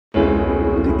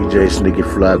DJ Sneaky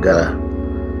Fly Guy,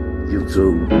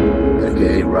 YouTube,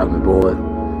 aka Robbie Boy,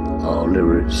 all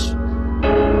lyrics,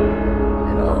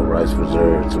 and all rights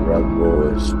reserved to Robbie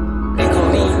Boys. They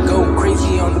gon' leave go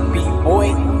crazy on the beat,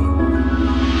 boy.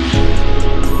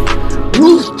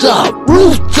 Rooftop,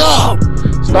 rooftop,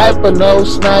 sniper no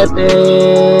sniping,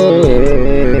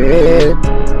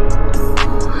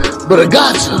 but I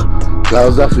gotcha,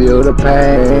 cause I feel the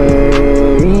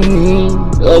pain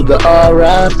of the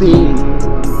R.I.P.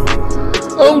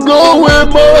 I'm going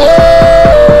more,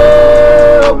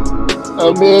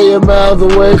 a million miles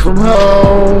away from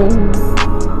home,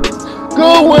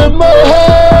 going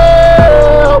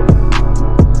more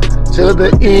till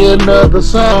the end of the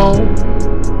song.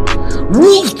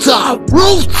 Rooftop,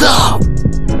 rooftop,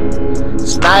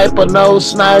 sniper no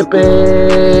sniping,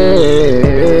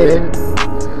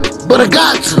 but I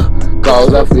got to,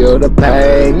 cause I feel the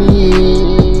pain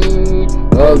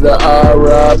of the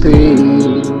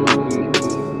R.I.P.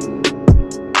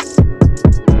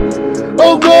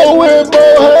 I'm going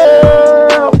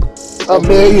more, a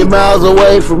million miles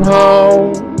away from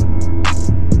home.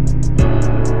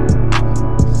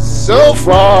 So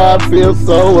far I feel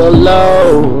so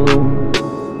alone,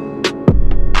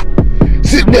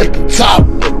 sitting at the top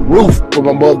of the roof with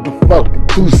my motherfucking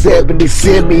 270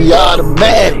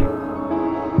 semi-automatic.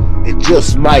 It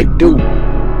just might do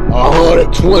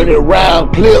 120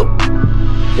 round clip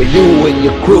for you and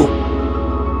your crew.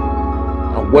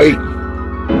 I'm waiting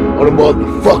on the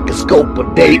motherfucking scope a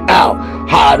day out.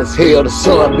 Hot as hell, the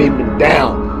sun beaming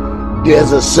down.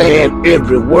 Desert sand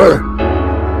everywhere.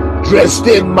 Dressed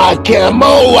in my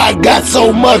camo, I got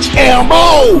so much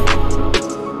ammo.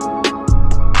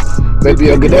 Maybe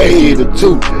a grenade or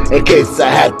two in case I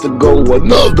have to go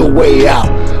another way out.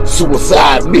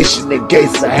 Suicide mission in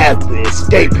case I have to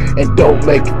escape and don't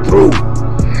make it through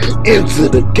into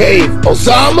the cave.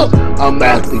 Osama, I'm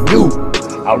after you.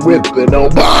 I'm ripping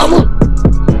Obama.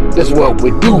 That's what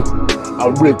we do.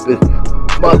 I'm ripping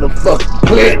motherfucking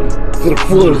Clinton to the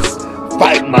fullest,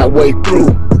 fighting my way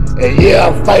through. And yeah,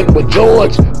 I'm fighting with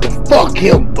George, but fuck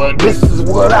him, but this is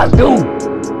what I do.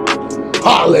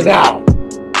 Hollering out.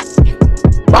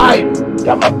 Biden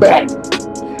got my back.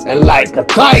 And like a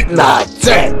titan, I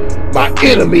attack my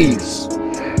enemies.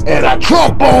 And I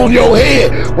trump on your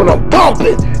head when I'm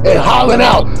bumping and hollering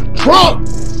out, Trump,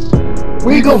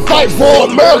 we gon' fight for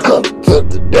America till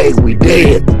the day we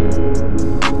dead.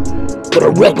 But I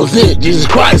represent Jesus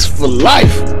Christ for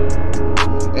life.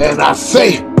 And I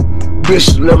say,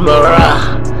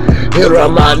 Bismillah,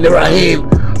 Rahman Rahim,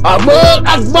 Ahmad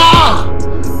Akbar,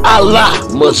 Allah,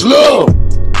 much love.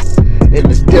 And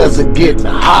this desert getting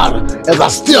hotter as I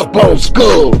step on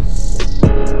skulls.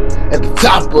 At the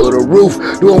top of the roof,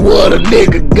 doing what a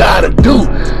nigga gotta do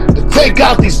to take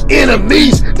out these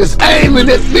enemies that's aiming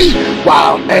at me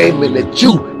while I'm aiming at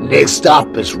you. Next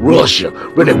stop is Russia,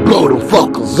 ready to blow them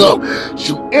fuckers up.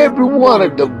 Shoot every one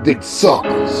of them dick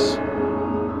suckers,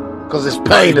 cause this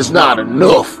pain is not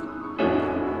enough.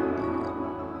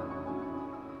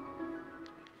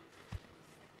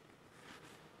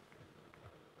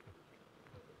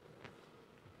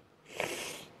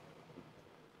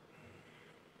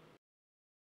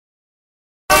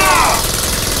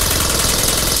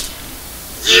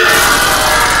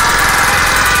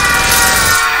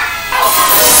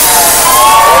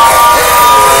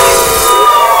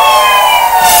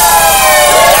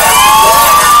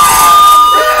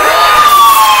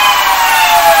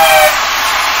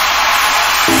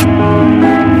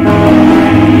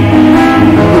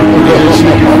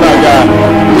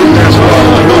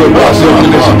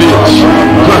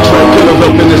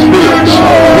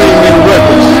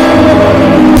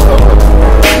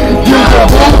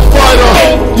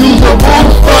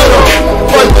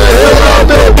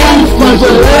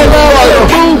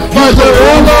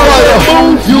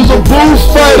 Use a booth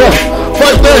fighter,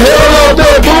 fight the hell out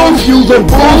that booth. Use a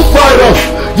booth fighter,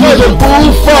 use a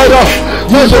booth fighter,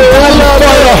 use a booth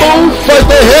fighter, fight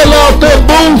the hell out that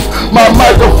booth. My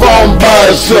microphone by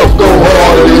itself go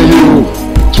harder than you.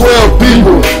 12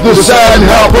 people deciding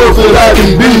how perfect I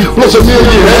can be, plus a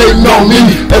million hating on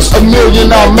me. That's a million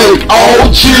I make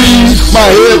all cheese. My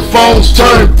headphones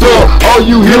turned up, all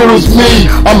you hear is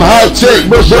me. I'm high tech,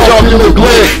 but y'all in the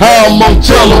glare. How I'm gonna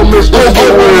tell them it's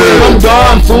over with. I'm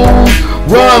gone, fool.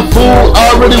 Run, fool.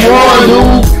 I already won,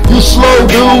 dude. You slow,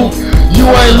 dude. You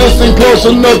ain't listening close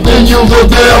enough, then you's a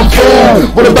damn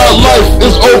fool. What about life?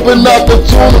 It's open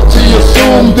opportunity.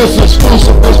 Assume this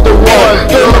exclusive is the one.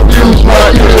 Don't abuse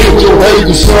my ears with your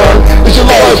hating son. It's your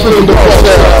life in the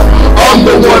crosshair. I'm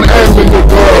the one aiming the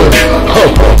gun.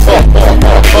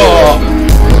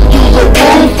 You's a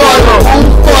boom fighter,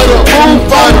 fighter,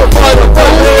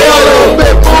 fighter.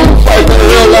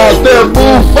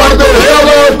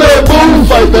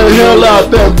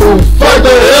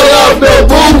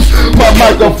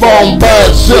 microphone by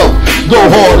itself go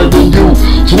harder than you.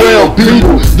 12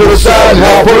 people decide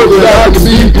how perfect I can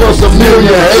be, plus a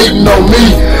million hating on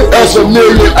me. That's a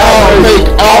million I'll make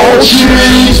all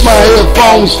cheese. My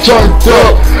headphones turned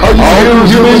up. Are you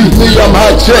hearing me? I'm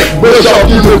high tech, brush off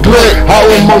the neglect. How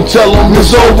I'm gonna tell them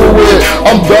it's over with?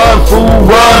 I'm done, fool,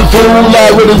 run, fool,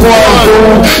 like with the one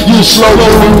fool. You slow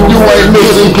fool, you ain't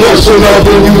missing close enough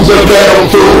and you's a damn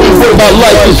fool. But my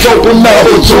life is open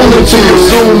opportunity.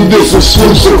 Assume this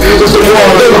exclusive is the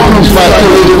one that use my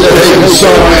creative that hate and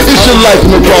son. It's your life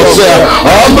in the crosshair.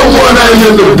 I'm the one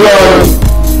aiming the gun.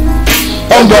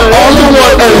 I'm the only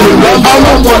one aiming the gun. I'm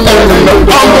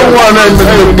the one aiming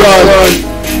the gun.